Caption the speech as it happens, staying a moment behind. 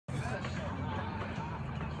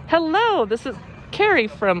Hello, this is Carrie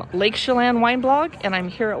from Lake Chelan Wine Blog, and I'm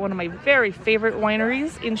here at one of my very favorite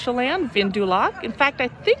wineries in Chelan, Vin du Lac. In fact, I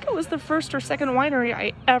think it was the first or second winery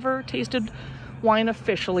I ever tasted wine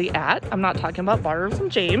officially at. I'm not talking about Bars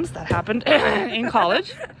and James, that happened in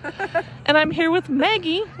college. And I'm here with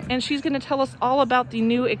Maggie, and she's going to tell us all about the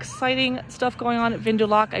new exciting stuff going on at Vin du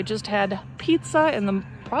Lac. I just had pizza and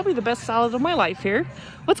probably the best salad of my life here.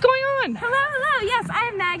 What's going on? Hello. Yes, I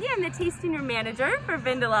am Maggie. I'm the tasting room manager for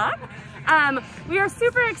Vin du Lac. We are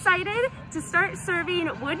super excited to start serving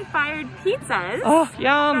wood-fired pizzas. Oh,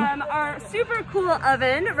 yum. From our super cool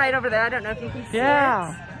oven right over there. I don't know if you can see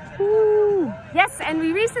it. Ooh. Yes, and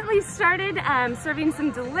we recently started serving some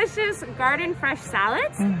delicious garden fresh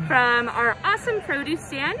salads from our awesome produce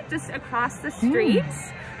stand just across the street.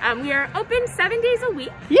 We are open 7 days a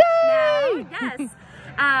week. Yay! Now,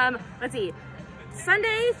 yes. Let's see,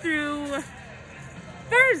 Sunday through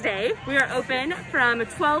Thursday, we are open from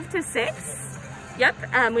 12 to 6. Yep,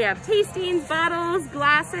 we have tastings, bottles,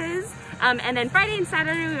 glasses. And then Friday and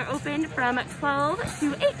Saturday, we are open from 12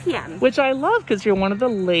 to 8 p.m. Which I love because you're one of the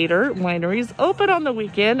later wineries open on the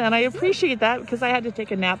weekend, and I appreciate that because I had to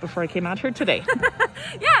take a nap before I came out here today.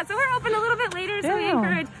 Yeah, so we're open a little bit later, so we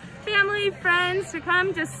encourage family, friends to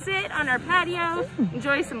come just sit on our patio,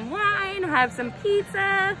 enjoy some wine, have some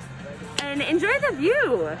pizza, and enjoy the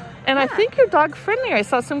view. And I think you're dog friendly. I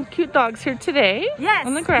saw some cute dogs here today. Yes,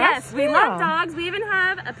 on the grass. yes, we love dogs. We even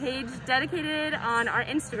have a page dedicated on our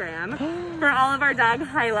Instagram for all of our dog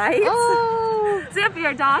highlights. Oh. So yep, we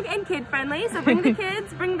are dog and kid friendly. So bring the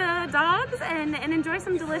kids, bring the dogs, and enjoy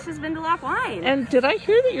some delicious Vin du Lac wine. And did I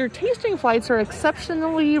hear that your tasting flights are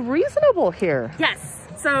exceptionally reasonable here? Yes.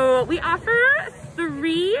 So we offer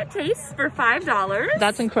 3 tastes for $5.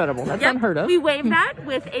 That's incredible. That's unheard of. We waive that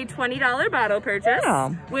with a $20 bottle purchase,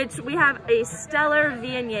 which we have a stellar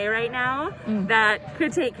Viognier right now that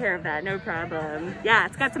could take care of that, no problem. Yeah,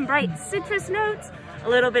 it's got some bright citrus notes, a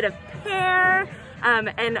little bit of pear,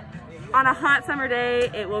 and on a hot summer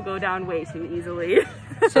day, it will go down way too easily.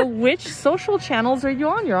 So which social channels are you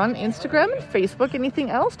on? You're on Instagram and Facebook.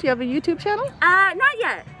 Anything else? Do you have a YouTube channel? Not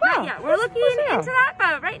yet. Not yet. We're looking into that,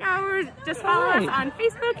 but right now we're just following us on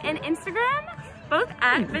Facebook and Instagram, both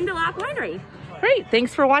at Vin du Lac Winery. Great.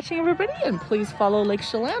 Thanks for watching, everybody. And please follow Lake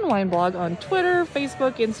Chelan Wine Blog on Twitter,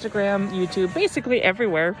 Facebook, Instagram, YouTube, basically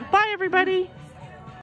everywhere. Bye, everybody.